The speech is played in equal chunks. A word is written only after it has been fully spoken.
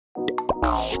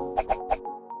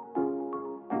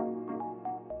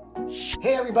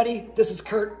Hey everybody, this is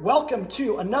Kurt. Welcome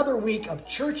to another week of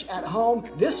Church at Home.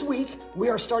 This week, we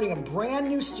are starting a brand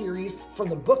new series from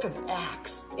the book of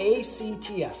Acts,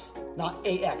 A-C-T-S, not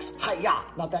A-X, hi-ya,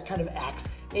 not that kind of Acts,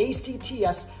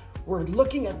 A-C-T-S. We're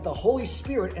looking at the Holy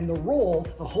Spirit and the role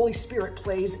the Holy Spirit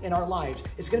plays in our lives.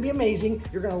 It's gonna be amazing.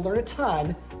 You're gonna learn a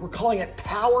ton. We're calling it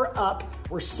Power Up.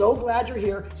 We're so glad you're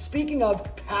here. Speaking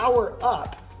of Power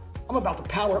Up, I'm about to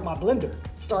power up my blender.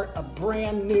 Start a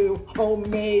brand new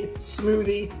homemade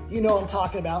smoothie. You know what I'm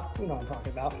talking about. You know what I'm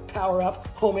talking about. Power Up,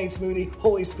 homemade smoothie,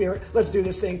 Holy Spirit. Let's do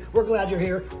this thing. We're glad you're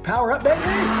here. Power up, baby.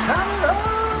 Power up.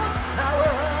 Power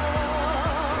up.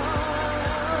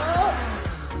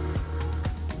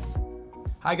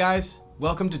 Hi guys,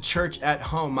 welcome to Church at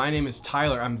Home. My name is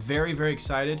Tyler. I'm very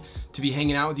excited to be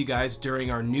hanging out with you guys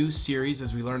during our new series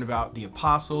as we learn about the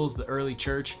apostles, the early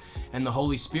church, and the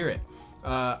Holy Spirit.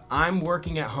 I'm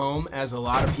working at home, as a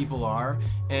lot of people are,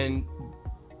 and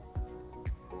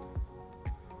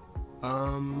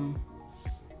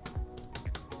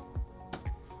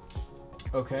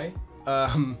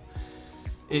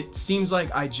it seems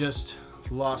like I just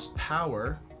lost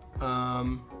power,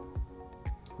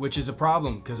 which is a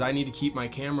problem because I need to keep my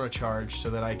camera charged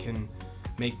so that I can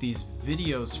make these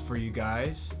videos for you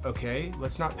guys. Okay,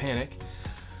 let's not panic.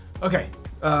 Okay,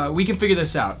 we can figure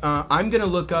this out. I'm gonna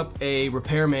look up a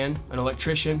repairman, an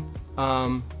electrician,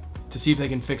 to see if they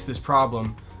can fix this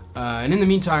problem. And in the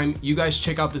meantime, you guys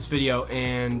check out this video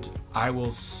and I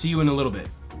will see you in a little bit.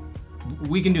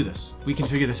 We can do this. We can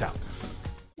figure this out.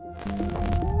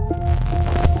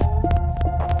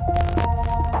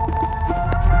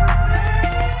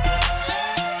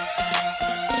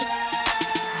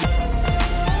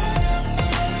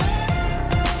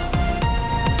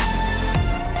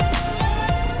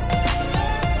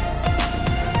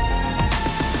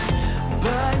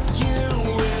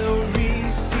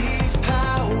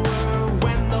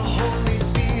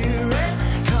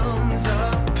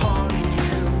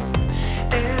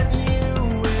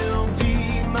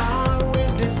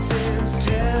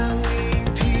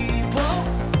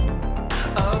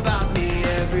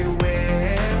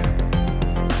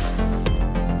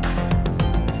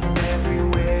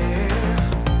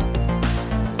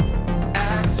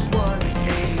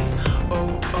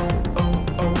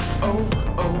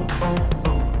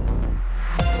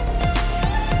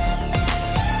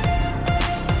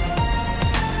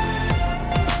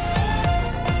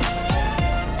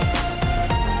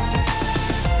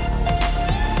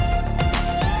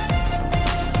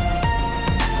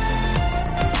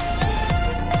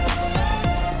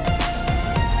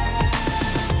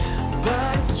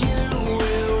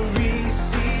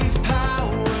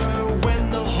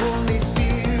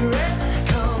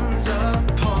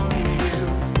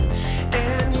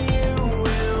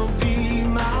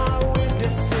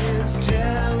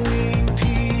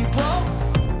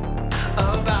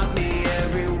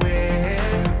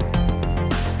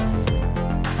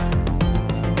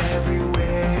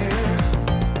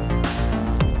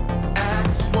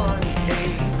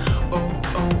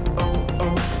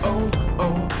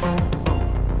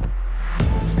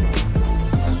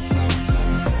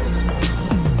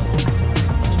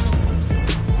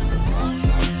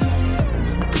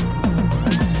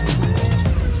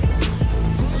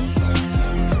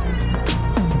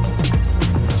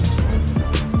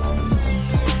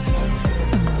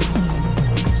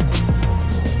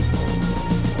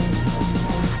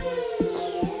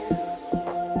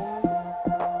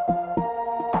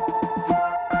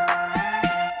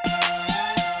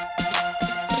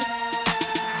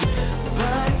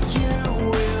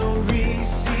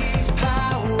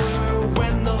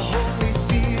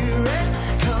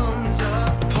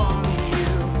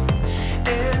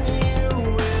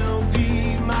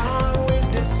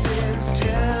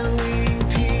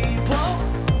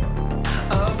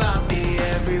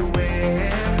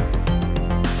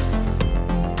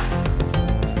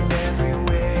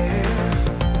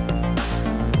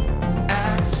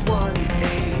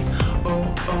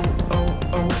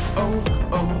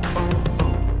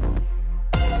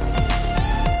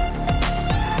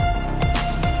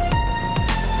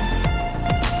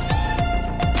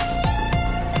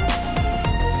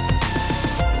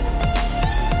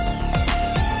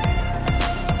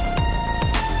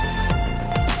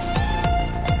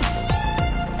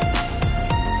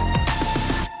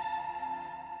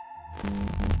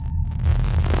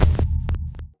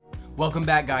 Welcome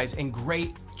back, guys, and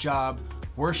great job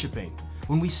worshiping.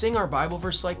 When we sing our Bible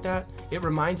verse like that, it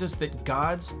reminds us that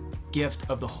God's gift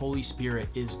of the Holy Spirit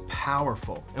is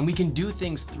powerful, and we can do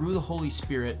things through the Holy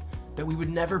Spirit that we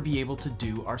would never be able to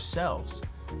do ourselves.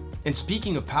 And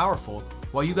speaking of powerful,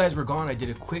 while you guys were gone, I did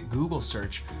a quick Google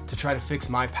search to try to fix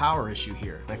my power issue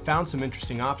here. I found some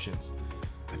interesting options.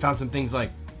 I found some things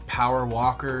like power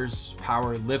walkers,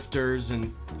 power lifters,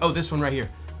 and oh, this one right here,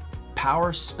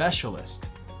 power specialist.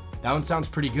 That one sounds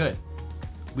pretty good.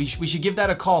 We should give that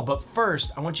a call, but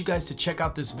first, I want you guys to check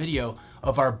out this video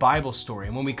of our Bible story,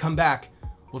 and when we come back,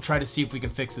 we'll try to see if we can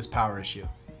fix this power issue.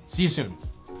 See you soon.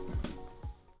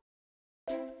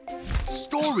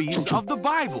 Stories of the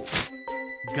Bible.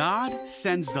 God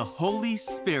sends the Holy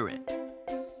Spirit.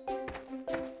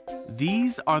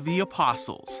 These are the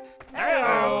apostles.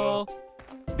 Hello.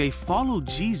 They followed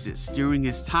Jesus during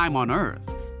his time on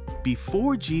earth.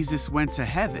 Before Jesus went to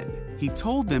heaven, he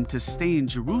told them to stay in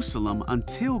Jerusalem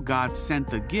until God sent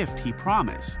the gift he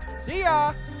promised. See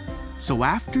ya. So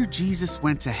after Jesus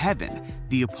went to heaven,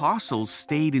 the apostles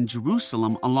stayed in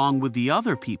Jerusalem along with the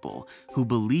other people who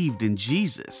believed in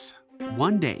Jesus.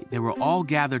 One day, they were all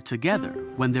gathered together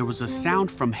when there was a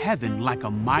sound from heaven like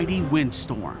a mighty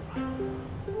windstorm.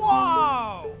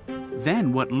 Whoa!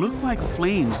 Then what looked like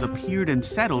flames appeared and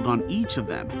settled on each of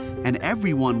them, and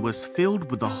everyone was filled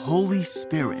with the Holy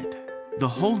Spirit. The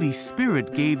Holy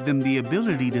Spirit gave them the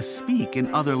ability to speak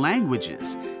in other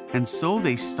languages, and so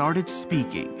they started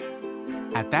speaking.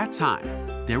 At that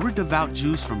time, there were devout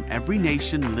Jews from every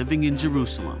nation living in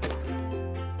Jerusalem.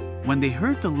 When they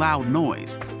heard the loud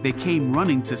noise, they came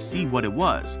running to see what it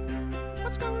was.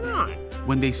 What's going on?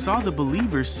 When they saw the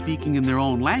believers speaking in their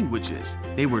own languages,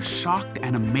 they were shocked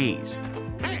and amazed.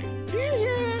 Hey, do you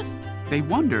hear this? They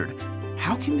wondered,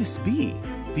 how can this be?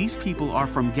 These people are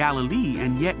from Galilee,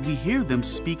 and yet we hear them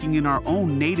speaking in our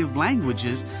own native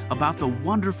languages about the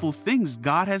wonderful things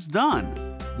God has done.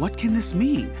 What can this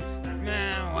mean?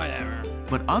 Nah, whatever.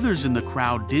 But others in the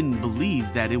crowd didn't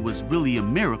believe that it was really a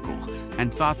miracle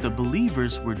and thought the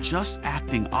believers were just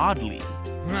acting oddly.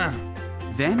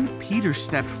 Then Peter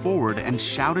stepped forward and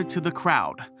shouted to the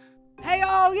crowd, Hey,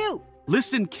 all you!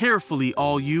 "Listen carefully,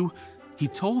 all you." He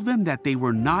told them that they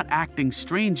were not acting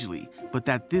strangely, but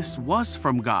that this was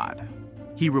from God.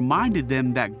 He reminded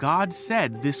them that God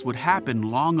said this would happen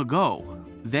long ago.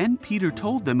 Then Peter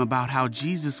told them about how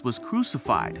Jesus was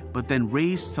crucified, but then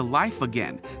raised to life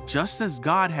again, just as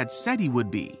God had said he would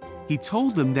be. He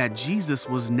told them that Jesus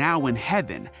was now in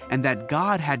heaven and that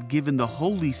God had given the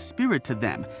Holy Spirit to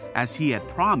them, as he had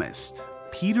promised.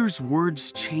 Peter's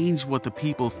words changed what the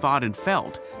people thought and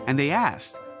felt, and they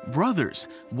asked, "Brothers,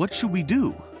 what should we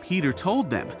do?" Peter told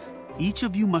them, "Each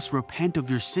of you must repent of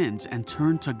your sins and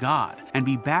turn to God and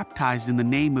be baptized in the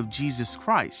name of Jesus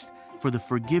Christ for the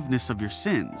forgiveness of your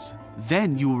sins.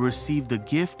 Then you will receive the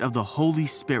gift of the Holy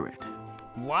Spirit."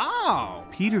 Wow!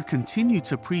 Peter continued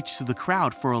to preach to the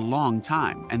crowd for a long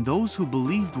time, and those who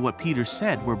believed what Peter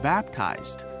said were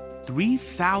baptized.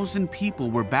 3,000 people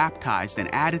were baptized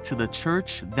and added to the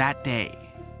church that day.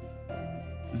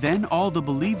 Then all the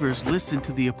believers listened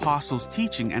to the apostles'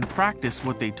 teaching and practiced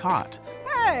what they taught.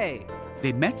 Hey!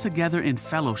 They met together in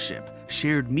fellowship,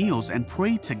 shared meals, and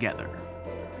prayed together.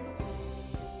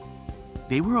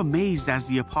 They were amazed as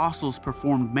the apostles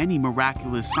performed many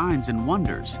miraculous signs and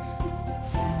wonders.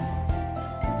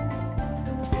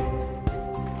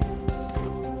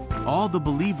 All the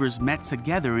believers met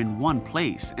together in one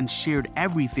place and shared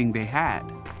everything they had.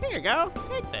 Here you go.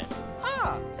 Take this.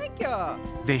 Ah, thank you.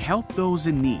 They helped those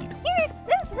in need, Here,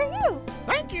 this is for you.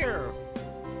 Thank you.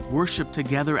 worshiped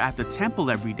together at the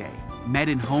temple every day, met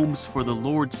in homes for the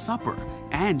Lord's Supper,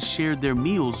 and shared their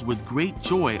meals with great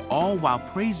joy, all while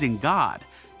praising God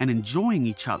and enjoying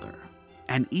each other.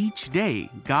 And each day,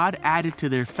 God added to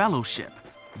their fellowship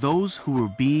those who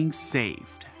were being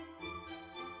saved.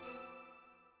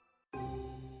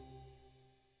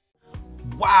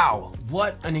 Wow,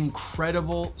 what an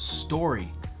incredible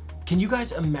story. Can you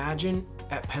guys imagine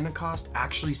at Pentecost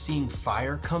actually seeing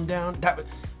fire come down?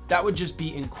 That would just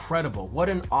be incredible. What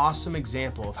an awesome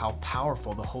example of how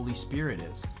powerful the Holy Spirit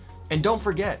is. And don't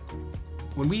forget,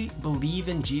 when we believe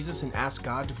in Jesus and ask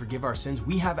God to forgive our sins,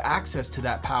 we have access to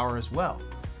that power as well.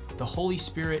 The Holy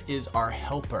Spirit is our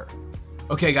helper.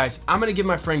 Okay guys, I'm gonna give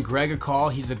my friend Greg a call.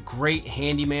 He's a great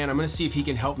handyman. I'm gonna see if he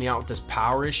can help me out with this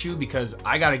power issue because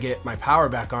I gotta get my power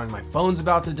back on. My phone's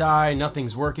about to die,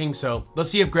 nothing's working. So let's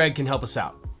see if Greg can help us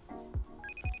out.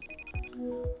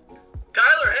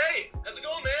 Tyler, hey, how's it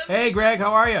going, man? Hey Greg,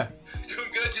 how are you?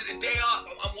 Doing good. Just a day off.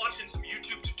 I'm watching some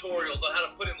YouTube tutorials on how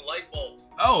to put in light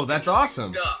bulbs. Oh, that's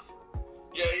awesome. Stuff.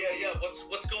 Yeah.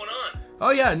 What's going on? Oh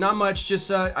yeah, not much.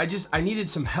 Just I needed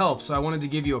some help, so I wanted to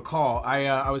give you a call.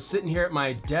 I was sitting here at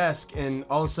my desk, and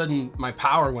all of a sudden my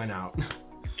power went out.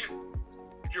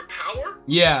 Your power?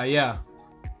 Yeah.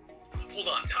 Hold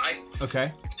on, Ty.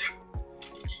 Okay.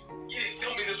 You didn't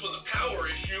tell me this was a power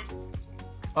issue.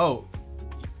 Oh,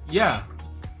 yeah.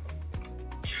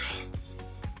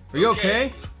 Are you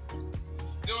okay?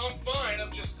 No, I'm fine.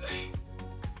 I'm just...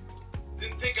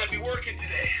 didn't think I'd be working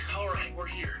today. All right, we're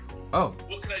here. Oh.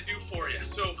 What can I do for you?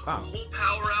 So, Wow. whole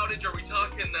power outage, are we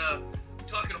talking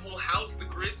whole house, the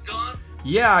grid's gone?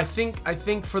 Yeah, I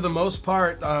think for the most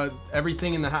part,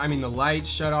 everything in the I mean, the lights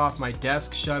shut off, my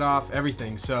desk shut off,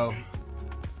 everything, so.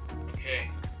 Okay.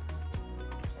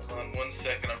 Hold on 1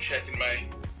 second. I'm checking my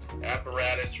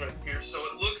apparatus right here. So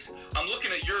it looks, I'm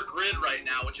looking at your grid right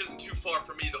now, which isn't too far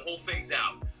from me. The whole thing's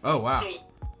out. Oh, wow. So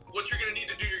what you're going to need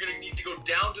to do, you're going to need to go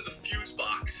down to the fuse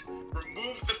box,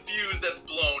 remove the fuse that's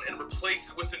blown, and replace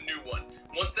it with a new one.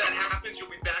 Once that happens, you'll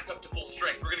be back up to full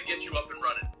strength. We're going to get you up and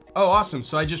running. Oh, awesome.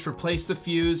 So I just replace the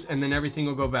fuse and then everything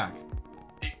will go back.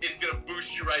 It's going to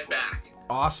boost you right back.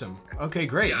 Awesome. Okay,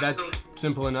 great. Yeah, That's so-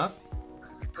 simple enough.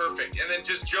 Perfect. And then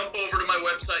just jump over to my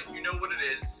website. You know what it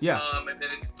is. Yeah. And then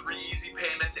it's 3 easy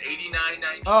payments,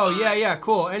 $89.95. Oh, yeah,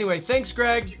 cool. Anyway, thanks,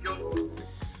 Greg. You go.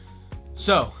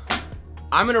 So,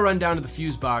 I'm gonna run down to the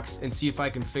fuse box and see if I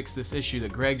can fix this issue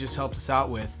that Greg just helped us out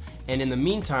with. And in the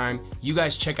meantime, you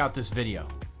guys check out this video.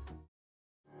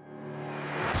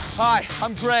 Hi,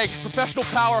 I'm Greg, professional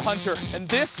power hunter, and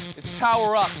this is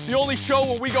Power Up, the only show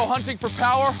where we go hunting for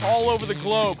power all over the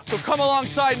globe. So come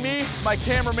alongside me, my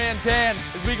cameraman Dan,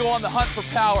 as we go on the hunt for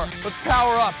power. Let's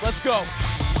power up, let's go.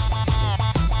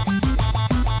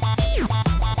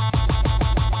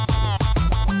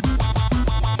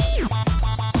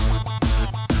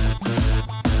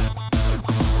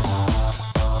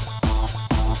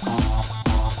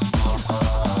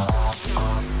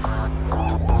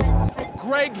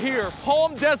 Greg here,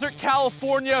 Palm Desert,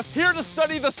 California, here to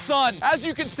study the sun. As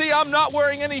you can see, I'm not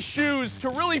wearing any shoes to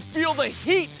really feel the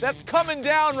heat that's coming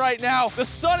down right now. The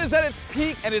sun is at its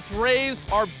peak and its rays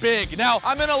are big. Now,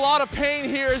 I'm in a lot of pain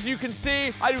here, as you can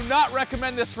see. I do not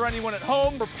recommend this for anyone at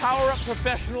home, for power-up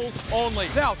professionals only.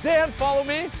 Now, Dan, follow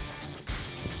me.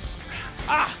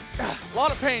 A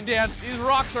lot of pain, Dan. These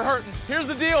rocks are hurting. Here's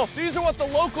the deal. These are what the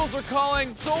locals are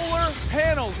calling solar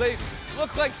panels. They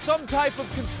look like some type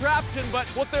of contraption, but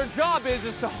what their job is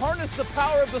to harness the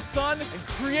power of the sun and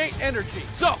create energy.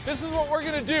 So, this is what we're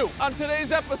gonna do. On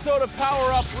today's episode of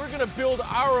Power Up, we're gonna build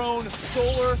our own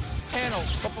solar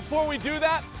panels. But before we do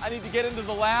that, I need to get into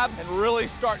the lab and really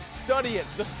start studying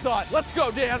the sun. Let's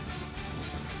go, Dan.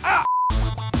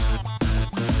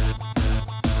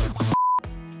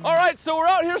 All right, so we're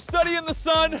out here studying the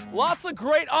sun. Lots of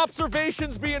great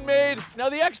observations being made. Now,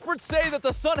 the experts say that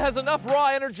the sun has enough raw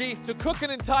energy to cook an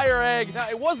entire egg. Now,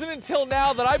 it wasn't until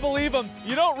now that I believe them.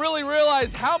 You don't really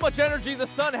realize how much energy the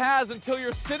sun has until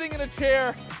you're sitting in a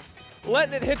chair,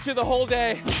 letting it hit you the whole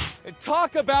day. And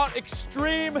talk about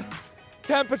extreme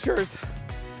temperatures.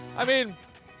 I mean,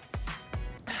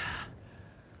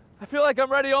 I feel like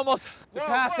I'm ready almost to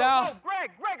pass out. Whoa,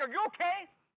 Greg, are you okay?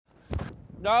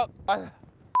 No,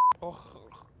 Oh,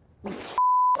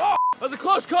 that was a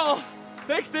close call.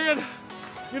 Thanks, Dan.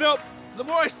 You know, the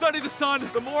more I study the sun,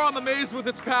 the more I'm amazed with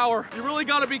its power. You really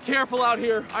gotta be careful out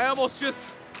here. I almost just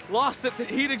lost it to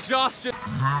heat exhaustion.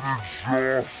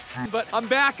 But I'm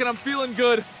back and I'm feeling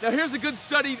good. Now here's a good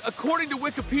study. According to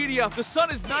Wikipedia, the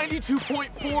sun is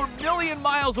 92.4 million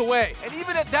miles away. And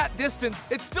even at that distance,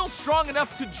 it's still strong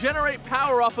enough to generate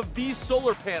power off of these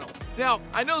solar panels. Now,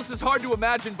 I know this is hard to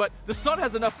imagine, but the sun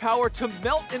has enough power to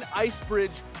melt an ice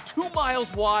bridge 2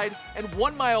 miles wide and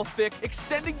 1 mile thick,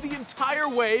 extending the entire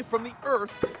way from the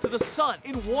Earth to the sun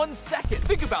in 1 second.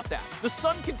 Think about that. The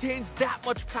sun contains that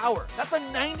much power. That's a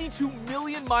 92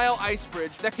 million mile ice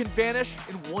bridge that can vanish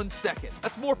in 1 second.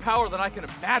 That's more power than I can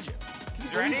imagine. Can you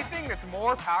Is there believe that? anything that's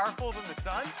more powerful than the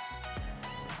sun?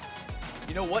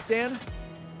 You know what, Dan?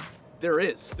 There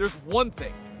is. There's one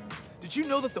thing. Did you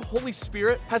know that the Holy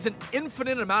Spirit has an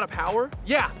infinite amount of power?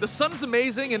 Yeah, the sun's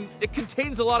amazing and it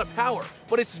contains a lot of power,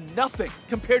 but it's nothing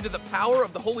compared to the power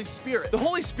of the Holy Spirit. The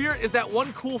Holy Spirit is that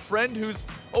one cool friend who's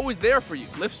always there for you,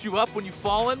 lifts you up when you've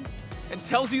fallen, and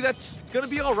tells you that's gonna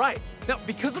be all right. Now,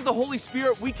 because of the Holy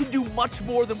Spirit, we can do much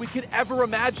more than we could ever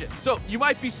imagine. So you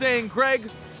might be saying, Greg,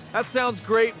 that sounds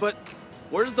great, but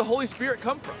where does the Holy Spirit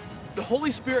come from? The Holy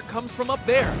Spirit comes from up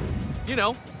there. You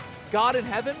know, God in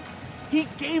heaven. He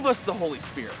gave us the Holy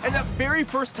Spirit. And that very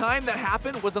first time that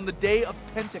happened was on the day of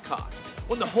Pentecost.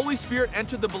 When the Holy Spirit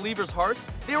entered the believers'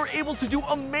 hearts, they were able to do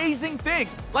amazing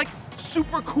things, like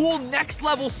super cool next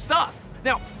level stuff.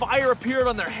 Now, fire appeared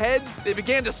on their heads. They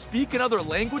began to speak in other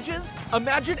languages.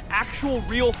 Imagine actual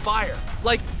real fire,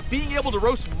 like being able to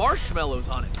roast marshmallows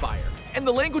on fire. And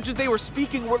the languages they were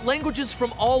speaking were languages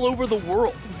from all over the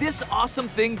world. This awesome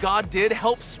thing God did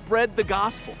helped spread the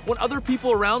gospel. When other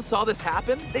people around saw this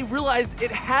happen, they realized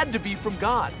it had to be from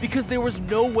God because there was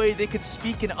no way they could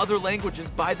speak in other languages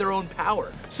by their own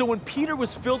power. So when Peter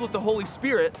was filled with the Holy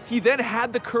Spirit, he then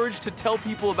had the courage to tell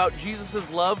people about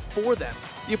Jesus' love for them.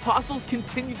 The apostles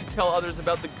continued to tell others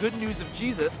about the good news of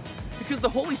Jesus because the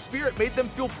Holy Spirit made them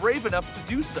feel brave enough to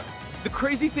do so. The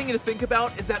crazy thing to think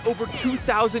about is that over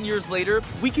 2,000 years later,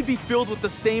 we could be filled with the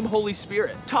same Holy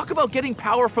Spirit. Talk about getting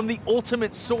power from the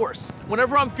ultimate source.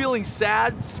 Whenever I'm feeling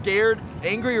sad, scared,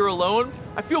 angry, or alone,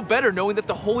 I feel better knowing that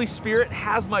the Holy Spirit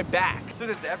has my back. So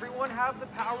does everyone have the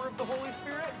power of the Holy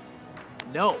Spirit?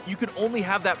 No, you can only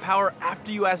have that power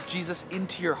after you ask Jesus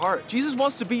into your heart. Jesus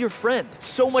wants to be your friend,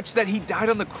 so much that he died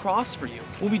on the cross for you.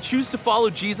 When we choose to follow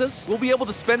Jesus, we'll be able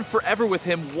to spend forever with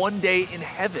him one day in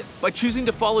heaven. By choosing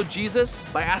to follow Jesus,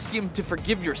 by asking him to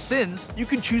forgive your sins, you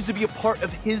can choose to be a part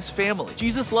of his family.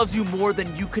 Jesus loves you more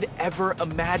than you could ever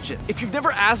imagine. If you've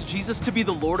never asked Jesus to be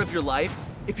the Lord of your life,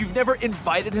 if you've never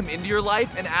invited him into your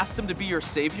life and asked him to be your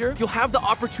savior, you'll have the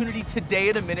opportunity today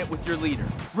in a minute with your leader.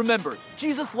 Remember,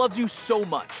 Jesus loves you so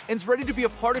much and is ready to be a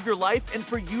part of your life and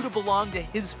for you to belong to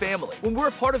his family. When we're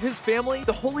a part of his family,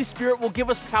 the Holy Spirit will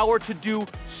give us power to do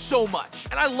so much.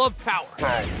 And I love power.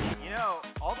 You know,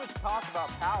 all this talk about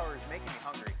power is making me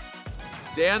hungry.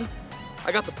 Dan,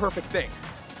 I got the perfect thing.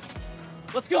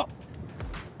 Let's go.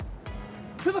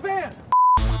 To the van.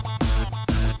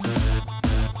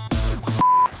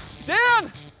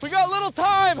 Dan, we got little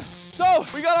time. So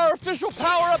we got our official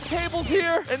power-up cables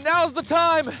here, and now's the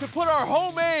time to put our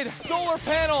homemade solar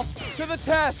panel to the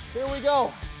test. Here we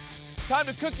go. Time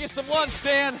to cook you some lunch,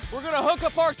 Dan. We're gonna hook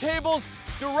up our cables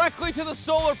directly to the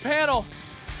solar panel.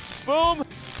 Boom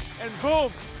and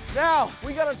boom. Now,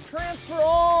 we gotta transfer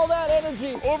all that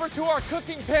energy over to our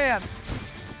cooking pan.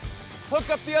 Hook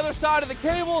up the other side of the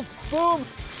cables, boom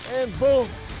and boom.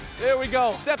 There we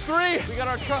go. Step 3, we got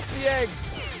our trusty eggs.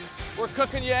 We're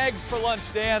cooking you eggs for lunch,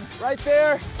 Dan. Right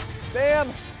there,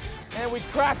 bam, and we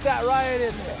crack that right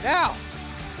in there. Now,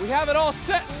 we have it all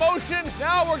set in motion.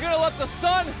 Now we're gonna let the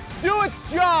sun do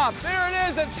its job. There it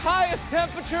is, its highest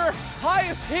temperature,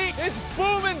 highest heat. It's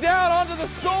booming down onto the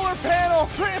solar panel.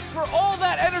 Transfer all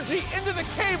that energy into the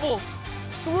cables,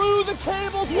 through the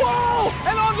cables, whoa,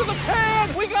 and onto the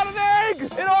pan. We got an egg.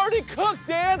 It already cooked,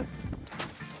 Dan.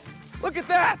 Look at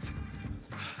that.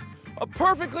 A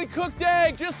perfectly cooked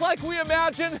egg, just like we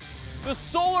imagined. The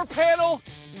solar panel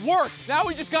worked. Now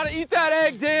we just gotta eat that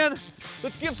egg, Dan.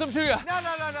 Let's give some to you.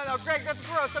 No, Greg, that's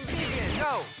gross. I'm vegan.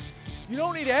 No. You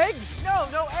don't eat eggs?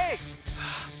 No eggs.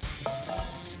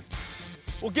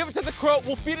 We'll give it to the crow.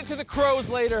 We'll feed it to the crows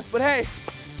later. But hey,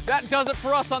 that does it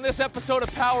for us on this episode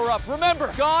of Power Up.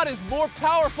 Remember, God is more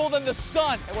powerful than the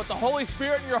sun. And with the Holy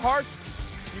Spirit in your hearts,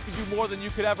 you can do more than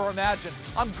you could ever imagine.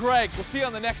 I'm Greg. We'll see you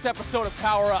on the next episode of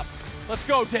Power Up. Let's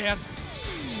go, Dan.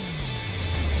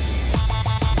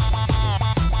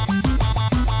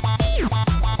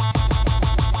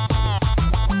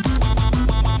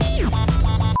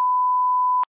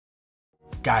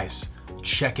 Guys,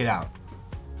 check it out.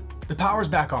 The power's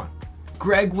back on.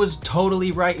 Greg was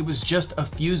totally right. It was just a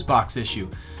fuse box issue.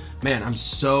 Man, I'm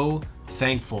so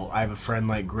thankful I have a friend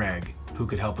like Greg who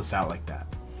could help us out like that.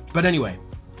 But anyway,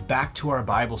 back to our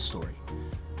Bible story.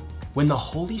 When the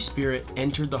Holy Spirit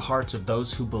entered the hearts of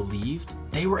those who believed,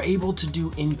 they were able to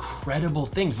do incredible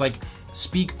things like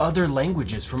speak other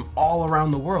languages from all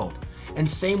around the world. And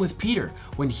same with Peter.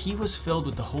 When he was filled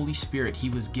with the Holy Spirit, he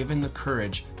was given the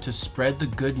courage to spread the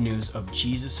good news of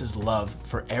Jesus' love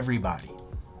for everybody.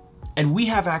 And we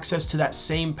have access to that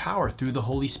same power through the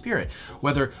Holy Spirit.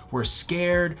 Whether we're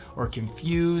scared or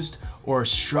confused or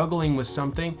struggling with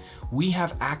something, we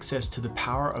have access to the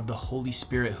power of the Holy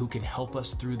Spirit who can help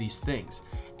us through these things.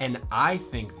 And I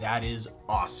think that is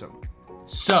awesome.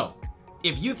 So,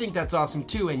 if you think that's awesome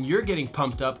too and you're getting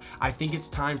pumped up, I think it's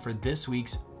time for this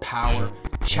week's Power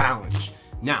Challenge.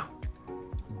 Now,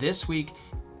 this week's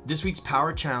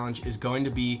Power Challenge is going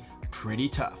to be pretty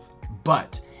tough,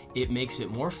 but it makes it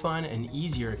more fun and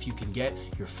easier if you can get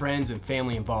your friends and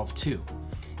family involved too.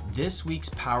 This week's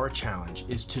Power Challenge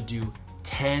is to do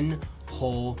 10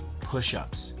 whole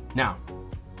push-ups. Now,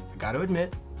 I gotta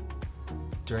admit,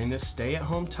 during this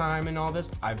stay-at-home time and all this,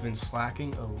 I've been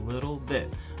slacking a little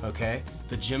bit, okay?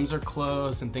 The gyms are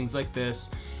closed and things like this,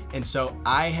 and so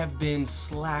I have been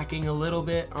slacking a little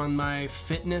bit on my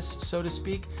fitness, so to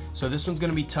speak. So this one's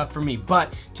gonna be tough for me,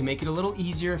 but to make it a little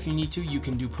easier if you need to, you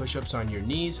can do push-ups on your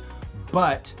knees,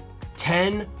 but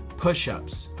 10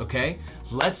 push-ups, okay?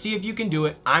 Let's see if you can do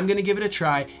it. I'm gonna give it a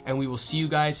try, and we will see you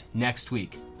guys next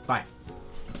week. Bye.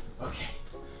 Okay.